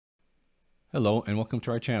Hello and welcome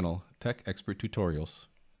to our channel, Tech Expert Tutorials.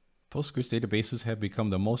 Postgres databases have become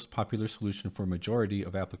the most popular solution for a majority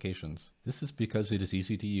of applications. This is because it is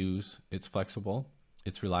easy to use, it's flexible,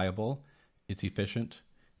 it's reliable, it's efficient,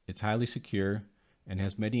 it's highly secure, and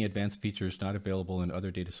has many advanced features not available in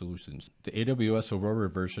other data solutions. The AWS Aurora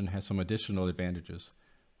version has some additional advantages,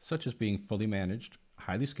 such as being fully managed,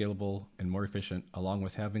 highly scalable, and more efficient, along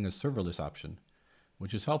with having a serverless option,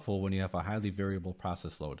 which is helpful when you have a highly variable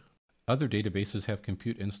process load. Other databases have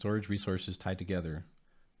compute and storage resources tied together,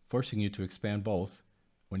 forcing you to expand both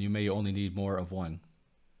when you may only need more of one.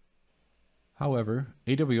 However,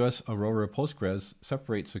 AWS Aurora Postgres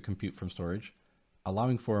separates the compute from storage,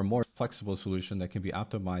 allowing for a more flexible solution that can be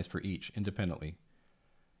optimized for each independently,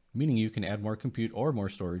 meaning you can add more compute or more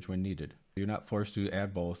storage when needed. You're not forced to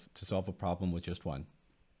add both to solve a problem with just one.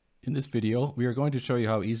 In this video, we are going to show you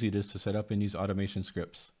how easy it is to set up and use automation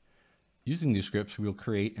scripts. Using these scripts, we will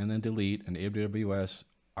create and then delete an AWS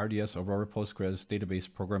RDS Aurora Postgres database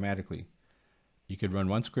programmatically. You could run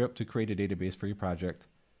one script to create a database for your project,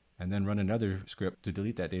 and then run another script to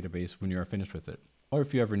delete that database when you are finished with it, or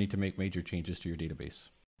if you ever need to make major changes to your database.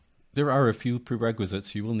 There are a few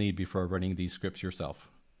prerequisites you will need before running these scripts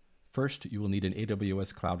yourself. First, you will need an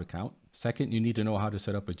AWS Cloud account. Second, you need to know how to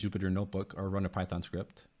set up a Jupyter notebook or run a Python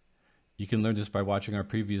script. You can learn this by watching our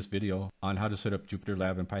previous video on how to set up Jupyter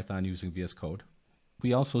Lab in Python using VS Code.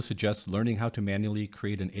 We also suggest learning how to manually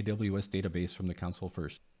create an AWS database from the console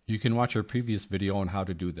first. You can watch our previous video on how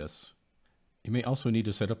to do this. You may also need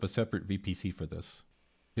to set up a separate VPC for this.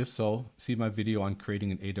 If so, see my video on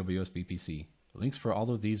creating an AWS VPC. Links for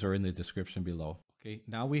all of these are in the description below. Okay,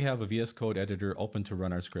 now we have a VS Code editor open to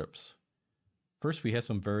run our scripts. First, we have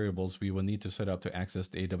some variables we will need to set up to access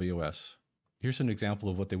the AWS. Here's an example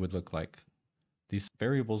of what they would look like. These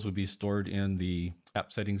variables would be stored in the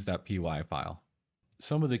appsettings.py file.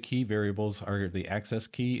 Some of the key variables are the access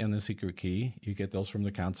key and the secret key. You get those from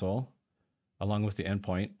the console, along with the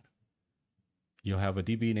endpoint. You'll have a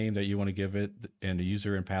DB name that you want to give it and a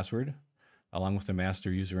user and password, along with the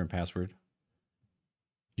master user and password.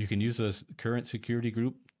 You can use a current security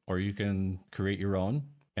group, or you can create your own.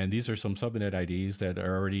 And these are some subnet IDs that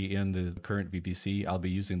are already in the current VPC. I'll be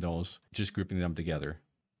using those, just grouping them together.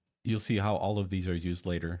 You'll see how all of these are used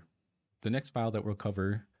later. The next file that we'll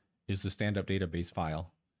cover is the stand-up database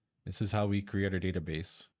file. This is how we create our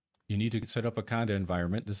database. You need to set up a Conda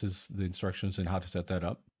environment. This is the instructions on how to set that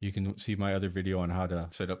up. You can see my other video on how to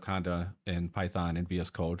set up Conda in Python and VS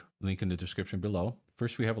Code. Link in the description below.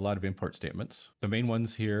 First, we have a lot of import statements. The main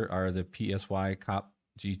ones here are the PSY cop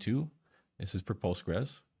G2. This is for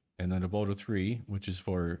Postgres. And then a Boto 3, which is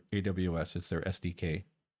for AWS. It's their SDK.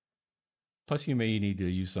 Plus, you may need to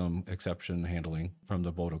use some exception handling from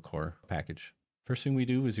the Boto core package. First thing we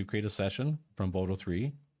do is we create a session from Boto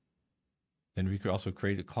 3. Then we could also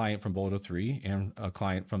create a client from Boto 3 and a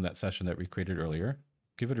client from that session that we created earlier.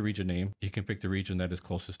 Give it a region name. You can pick the region that is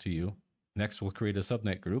closest to you. Next, we'll create a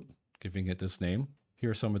subnet group, giving it this name.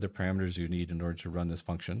 Here are some of the parameters you need in order to run this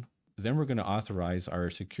function. Then we're going to authorize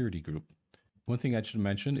our security group. One thing I should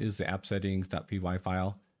mention is the appsettings.py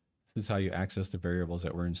file. This is how you access the variables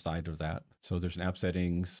that were inside of that. So there's an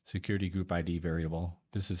appsettings security group ID variable.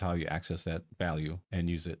 This is how you access that value and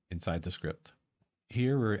use it inside the script.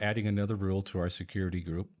 Here we're adding another rule to our security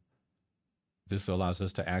group. This allows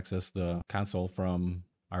us to access the console from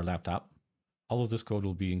our laptop. All of this code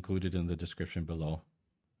will be included in the description below.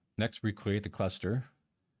 Next, we create the cluster.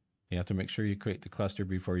 You have to make sure you create the cluster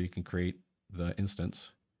before you can create the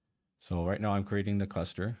instance. So right now I'm creating the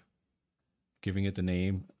cluster, giving it the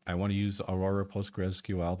name. I want to use Aurora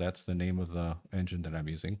PostgreSQL. That's the name of the engine that I'm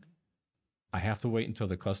using. I have to wait until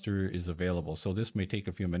the cluster is available. So this may take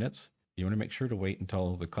a few minutes. You want to make sure to wait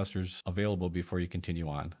until the cluster's available before you continue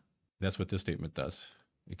on. That's what this statement does.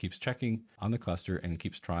 It keeps checking on the cluster and it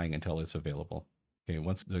keeps trying until it's available. Okay,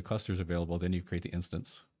 once the cluster is available, then you create the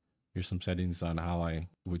instance. Here's some settings on how I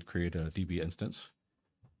would create a DB instance.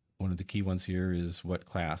 One of the key ones here is what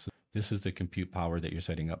class. This is the compute power that you're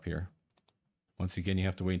setting up here. Once again, you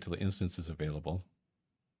have to wait until the instance is available.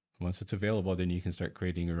 Once it's available, then you can start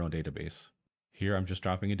creating your own database. Here, I'm just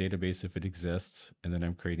dropping a database if it exists, and then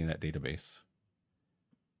I'm creating that database.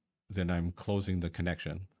 Then I'm closing the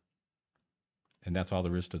connection. And that's all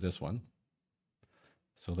there is to this one.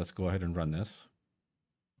 So let's go ahead and run this.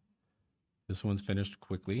 This one's finished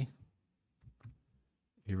quickly.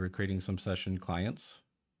 Here we're creating some session clients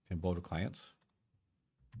and Boto clients.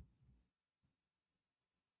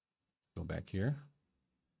 Go back here.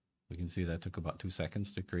 We can see that took about 2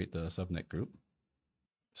 seconds to create the subnet group.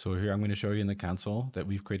 So here I'm going to show you in the console that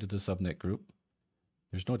we've created the subnet group.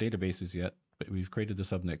 There's no databases yet, but we've created the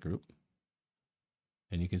subnet group.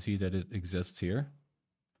 And you can see that it exists here.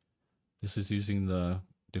 This is using the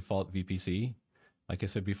default VPC. Like I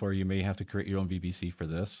said before, you may have to create your own VPC for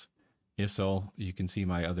this. If so, you can see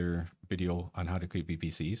my other video on how to create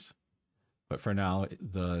VPCs. But for now,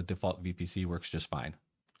 the default VPC works just fine.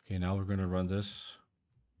 Okay, now we're going to run this,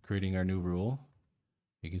 creating our new rule.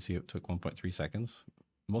 You can see it took 1.3 seconds.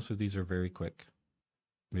 Most of these are very quick.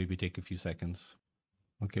 Maybe take a few seconds.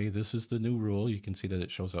 Okay, this is the new rule. You can see that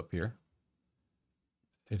it shows up here.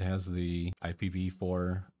 It has the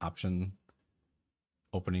IPv4 option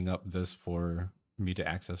opening up this for me to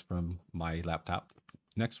access from my laptop.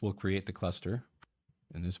 Next, we'll create the cluster,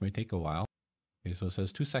 and this may take a while. Okay, so it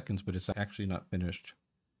says 2 seconds, but it's actually not finished.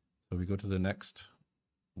 So we go to the next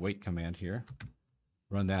wait command here.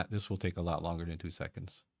 Run that. This will take a lot longer than 2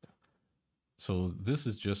 seconds. So this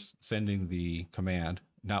is just sending the command,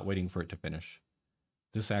 not waiting for it to finish.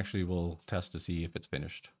 This actually will test to see if it's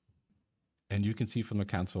finished. And you can see from the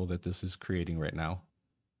console that this is creating right now.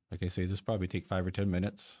 Like I say, this probably take 5 or 10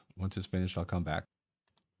 minutes. Once it's finished, I'll come back.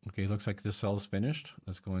 Okay, looks like this cell is finished.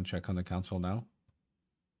 Let's go and check on the console now.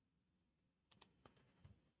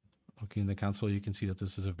 Okay, in the console, you can see that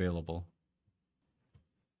this is available.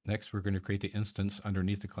 Next, we're going to create the instance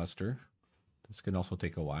underneath the cluster. This can also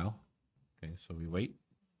take a while. Okay, so we wait.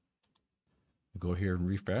 We go here and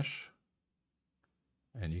refresh.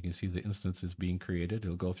 And you can see the instance is being created.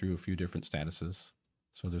 It'll go through a few different statuses.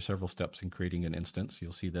 So there's several steps in creating an instance.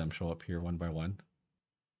 You'll see them show up here one by one.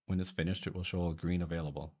 When it's finished, it will show a green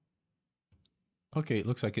available. Okay, it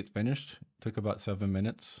looks like it's finished. It took about 7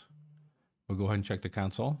 minutes. We'll go ahead and check the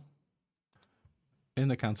console.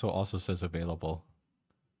 And the console also says available.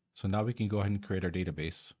 So now we can go ahead and create our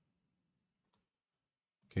database.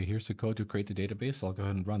 Okay, here's the code to create the database. I'll go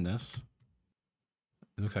ahead and run this.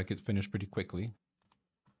 It looks like it's finished pretty quickly.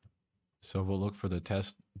 So we'll look for the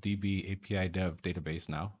test DB API dev database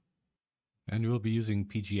now. And we'll be using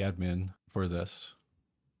pgadmin for this.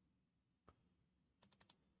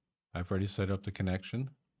 I've already set up the connection,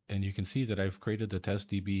 and you can see that I've created the test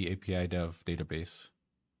DB API dev database.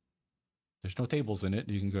 There's no tables in it.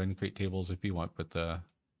 You can go ahead and create tables if you want, but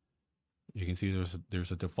you can see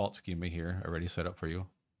there's a default schema here already set up for you.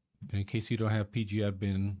 And in case you don't have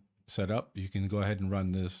pgadmin set up, you can go ahead and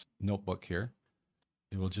run this notebook here.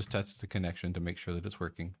 It will just test the connection to make sure that it's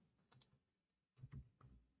working.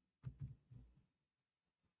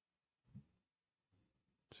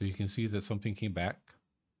 So you can see that something came back.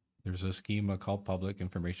 There's a schema called public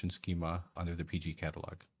information schema under the PG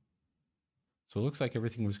catalog. So it looks like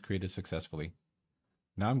everything was created successfully.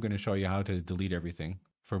 Now I'm going to show you how to delete everything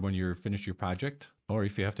for when you're finished your project, or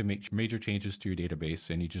if you have to make major changes to your database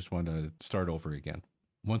and you just want to start over again.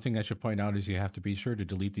 One thing I should point out is you have to be sure to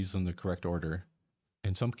delete these in the correct order.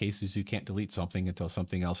 In some cases, you can't delete something until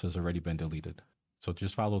something else has already been deleted. So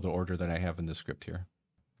just follow the order that I have in the script here.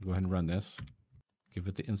 Go ahead and run this. Give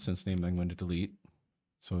it the instance name I'm going to delete.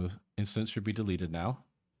 So instance should be deleted now.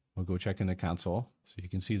 We'll go check in the console. So you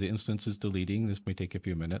can see the instance is deleting. This may take a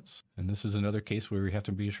few minutes. And this is another case where we have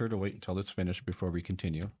to be sure to wait until it's finished before we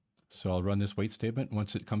continue. So I'll run this wait statement.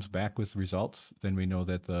 Once it comes back with results, then we know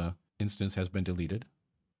that the instance has been deleted.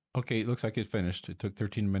 Okay, it looks like it finished. It took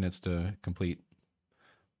 13 minutes to complete.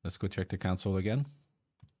 Let's go check the console again.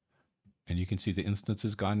 And you can see the instance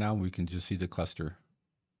is gone now. We can just see the cluster.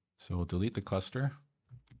 So we'll delete the cluster.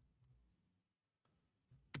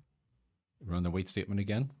 Run the wait statement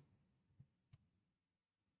again.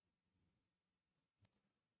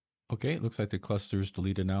 Okay, it looks like the cluster is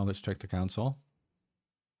deleted now. Let's check the console.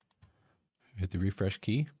 Hit the refresh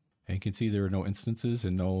key. And you can see there are no instances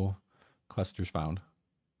and no clusters found.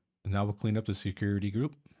 And now we'll clean up the security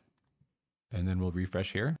group. And then we'll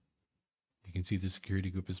refresh here. You can see the security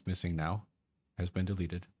group is missing now, has been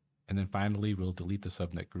deleted. And then finally, we'll delete the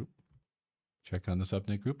subnet group. Check on the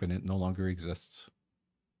subnet group and it no longer exists.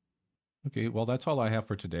 Okay, well, that's all I have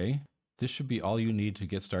for today. This should be all you need to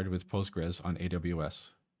get started with Postgres on AWS.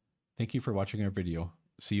 Thank you for watching our video.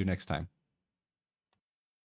 See you next time.